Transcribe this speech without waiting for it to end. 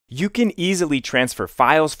You can easily transfer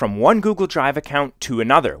files from one Google Drive account to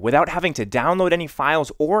another without having to download any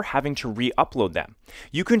files or having to re-upload them.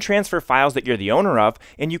 You can transfer files that you're the owner of,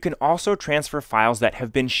 and you can also transfer files that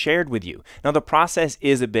have been shared with you. Now, the process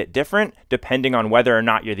is a bit different depending on whether or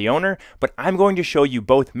not you're the owner, but I'm going to show you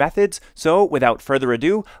both methods. So without further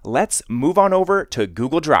ado, let's move on over to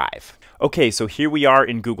Google Drive. Okay, so here we are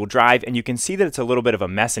in Google Drive, and you can see that it's a little bit of a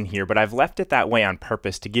mess in here, but I've left it that way on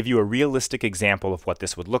purpose to give you a realistic example of what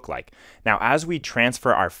this would look like. Now, as we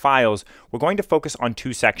transfer our files, we're going to focus on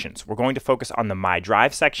two sections. We're going to focus on the My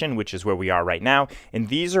Drive section, which is where we are right now, and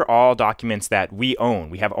these are all documents that we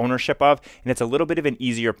own, we have ownership of, and it's a little bit of an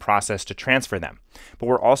easier process to transfer them. But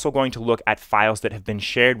we're also going to look at files that have been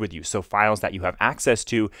shared with you, so files that you have access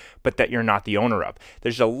to, but that you're not the owner of.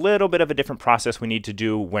 There's a little bit of a different process we need to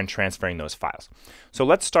do when transferring those files. So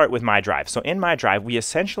let's start with My Drive. So in My Drive, we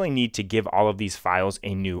essentially need to give all of these files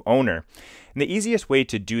a new owner. And the easiest way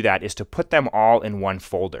to do that is to put them all in one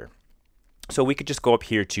folder. So we could just go up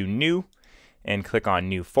here to New and click on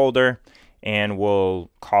New Folder, and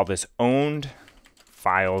we'll call this Owned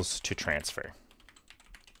Files to Transfer.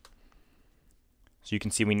 So you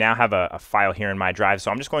can see we now have a file here in My Drive.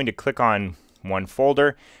 So I'm just going to click on one folder,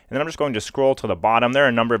 and then I'm just going to scroll to the bottom. There are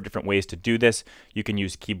a number of different ways to do this. You can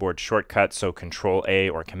use keyboard shortcuts, so Control A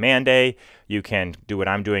or Command A. You can do what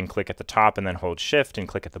I'm doing, click at the top and then hold Shift and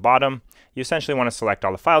click at the bottom. You essentially want to select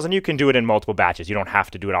all the files, and you can do it in multiple batches. You don't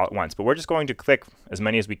have to do it all at once, but we're just going to click as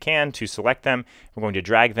many as we can to select them. We're going to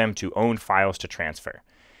drag them to Owned Files to Transfer.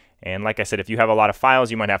 And like I said, if you have a lot of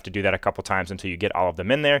files, you might have to do that a couple times until you get all of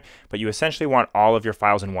them in there. But you essentially want all of your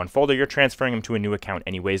files in one folder. You're transferring them to a new account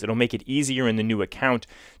anyways. It'll make it easier in the new account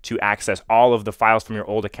to access all of the files from your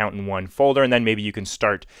old account in one folder. And then maybe you can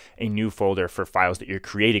start a new folder for files that you're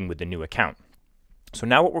creating with the new account. So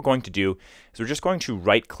now what we're going to do is we're just going to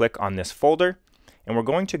right-click on this folder, and we're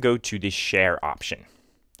going to go to the Share option.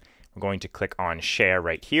 We're going to click on Share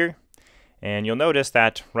right here. And you'll notice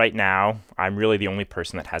that right now, I'm really the only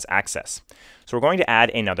person that has access. So we're going to add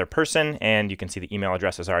another person, and you can see the email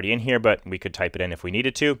address is already in here, but we could type it in if we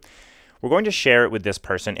needed to. We're going to share it with this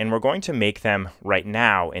person, and we're going to make them right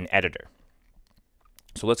now an editor.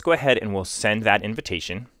 So let's go ahead and we'll send that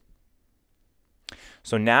invitation.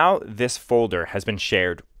 So now this folder has been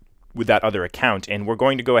shared with that other account, and we're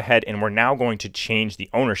going to go ahead and we're now going to change the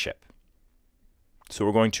ownership. So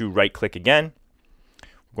we're going to right-click again.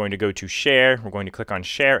 We're going to go to Share. We're going to click on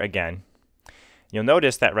Share again. You'll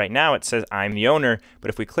notice that right now it says I'm the owner, but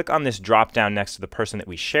if we click on this drop down next to the person that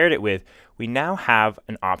we shared it with, we now have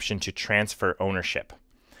an option to transfer ownership.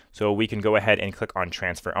 So we can go ahead and click on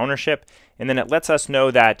Transfer Ownership, and then it lets us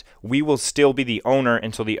know that we will still be the owner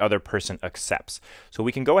until the other person accepts. So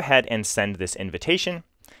we can go ahead and send this invitation,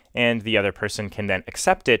 and the other person can then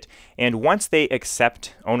accept it. And once they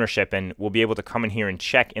accept ownership, and we'll be able to come in here and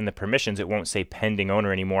check in the permissions, it won't say pending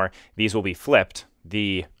owner anymore. These will be flipped.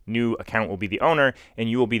 The new account will be the owner, and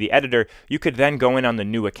you will be the editor. You could then go in on the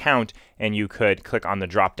new account, and you could click on the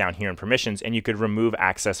drop down here in permissions, and you could remove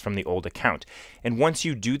access from the old account. And once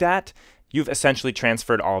you do that, you've essentially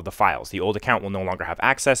transferred all of the files. The old account will no longer have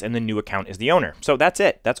access, and the new account is the owner. So that's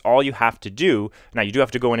it. That's all you have to do. Now, you do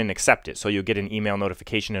have to go in and accept it. So you'll get an email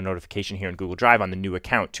notification, a notification here in Google Drive on the new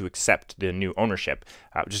account to accept the new ownership,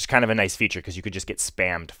 which is kind of a nice feature because you could just get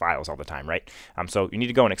spammed files all the time, right? So you need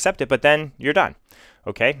to go and accept it, but then you're done.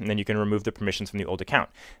 Okay, and then you can remove the permissions from the old account.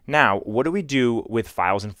 Now, what do we do with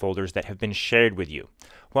files and folders that have been shared with you?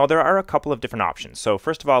 Well, there are a couple of different options. So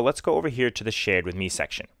first of all, let's go over here to the Shared With Me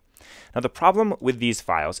section. Now, the problem with these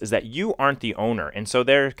files is that you aren't the owner, and so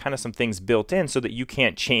there are kind of some things built in so that you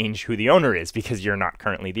can't change who the owner is because you're not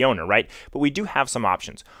currently the owner, right? But we do have some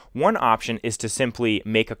options. One option is to simply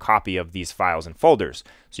make a copy of these files and folders.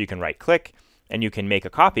 So you can right-click, and you can make a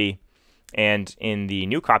copy, and in the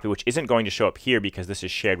new copy, which isn't going to show up here because this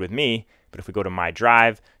is shared with me, but if we go to My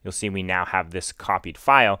Drive, you'll see we now have this copied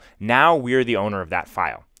file. Now we're the owner of that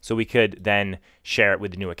file. So we could then share it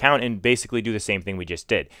with the new account and basically do the same thing we just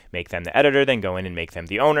did. Make them the editor, then go in and make them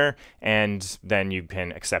the owner, and then you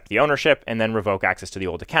can accept the ownership and then revoke access to the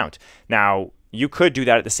old account. Now, you could do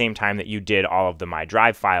that at the same time that you did all of the My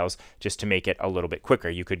Drive files just to make it a little bit quicker.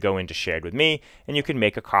 You could go into Shared With Me, and you can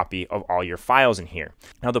make a copy of all your files in here.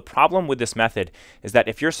 Now, the problem with this method is that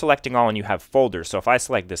if you're selecting all and you have folders, so if I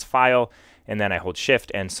select this file, and then I hold Shift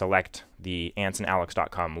and select the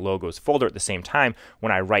AntsandAlex.com logos folder at the same time,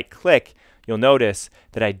 when I right-click, you'll notice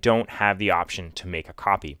that I don't have the option to make a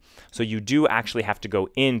copy. So you do actually have to go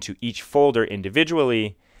into each folder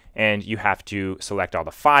individually, and you have to select all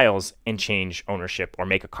the files and change ownership or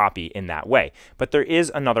make a copy in that way. But there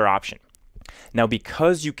is another option. Now,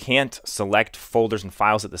 because you can't select folders and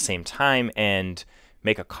files at the same time and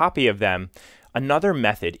make a copy of them, another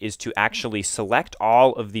method is to actually select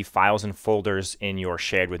all of the files and folders in your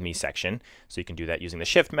Shared With Me section. So you can do that using the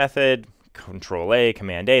Shift method, Control A,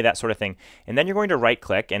 Command A, that sort of thing. And then you're going to right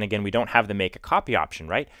click, and again, we don't have the Make a Copy option,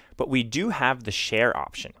 right? But we do have the Share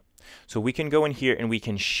option. So we can go in here and we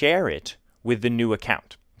can share it with the new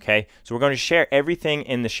account, okay? So we're going to share everything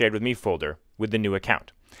in the Shared With Me folder with the new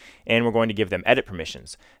account. And we're going to give them edit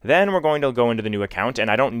permissions. Then we're going to go into the new account,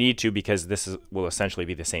 and I don't need to because will essentially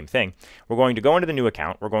be the same thing. We're going to go into the new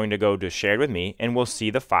account, we're going to go to Shared With Me, and we'll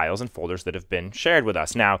see the files and folders that have been shared with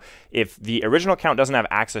us. Now, if the original account doesn't have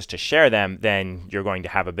access to share them, then you're going to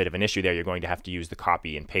have a bit of an issue there. You're going to have to use the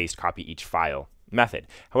copy and paste, copy each file method.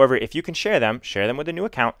 However, if you can share them with the new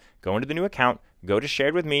account, go into the new account, go to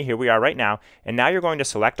Shared With Me, here we are right now, and now you're going to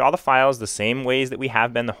select all the files the same ways that we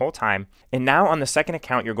have been the whole time. And now on the second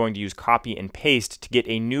account, you're going to use copy and paste to get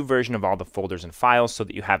a new version of all the folders and files so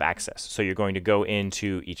that you have access. So you're going to go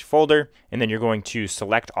into each folder, and then you're going to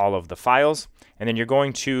select all of the files, and then you're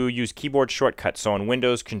going to use keyboard shortcuts. So on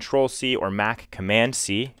Windows, Control C, or Mac, Command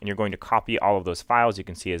C, and you're going to copy all of those files. You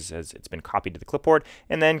can see as it's been copied to the clipboard,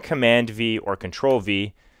 and then Command V or Control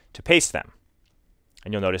V to paste them.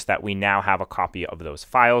 And you'll notice that we now have a copy of those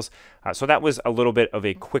files. So that was a little bit of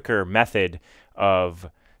a quicker method of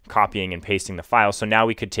copying and pasting the files. So now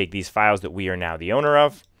we could take these files that we are now the owner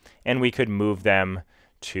of, and we could move them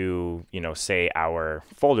to, say our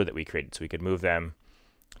folder that we created. So we could move them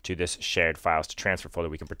to this shared files to transfer folder.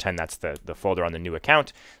 We can pretend that's the folder on the new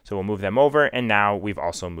account. So we'll move them over, and now we've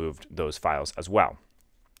also moved those files as well.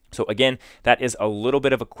 So again, that is a little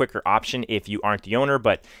bit of a quicker option if you aren't the owner,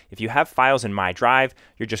 but if you have files in My Drive,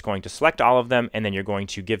 you're just going to select all of them, and then you're going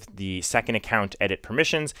to give the second account edit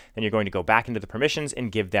permissions, then you're going to go back into the permissions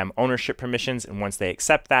and give them ownership permissions, and once they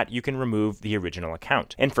accept that, you can remove the original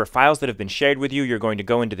account. And for files that have been shared with you, you're going to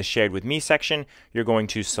go into the Shared With Me section, you're going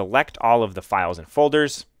to select all of the files and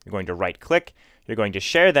folders, you're going to right click, you're going to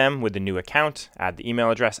share them with the new account, add the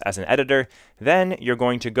email address as an editor, then you're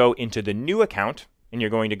going to go into the new account, and you're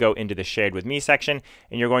going to go into the Shared With Me section,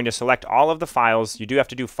 and you're going to select all of the files. You do have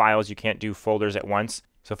to do files, you can't do folders at once.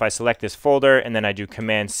 So if I select this folder, and then I do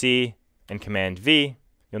Command C and Command V,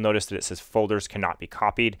 you'll notice that it says folders cannot be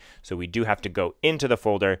copied. So we do have to go into the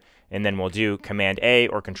folder, and then we'll do Command A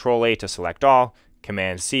or Control A to select all,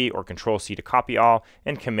 Command C or Control C to copy all,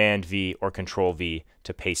 and Command V or Control V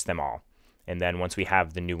to paste them all. And then once we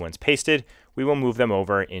have the new ones pasted, we will move them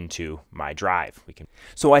over into My Drive.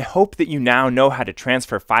 So I hope that you now know how to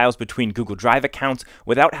transfer files between Google Drive accounts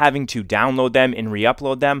without having to download them and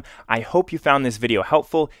re-upload them. I hope you found this video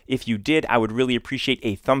helpful. If you did, I would really appreciate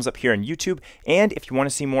a thumbs up here on YouTube. And if you want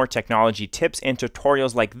to see more technology tips and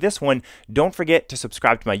tutorials like this one, don't forget to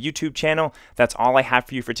subscribe to my YouTube channel. That's all I have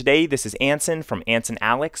for you for today. This is Anson from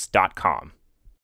AnsonAlex.com.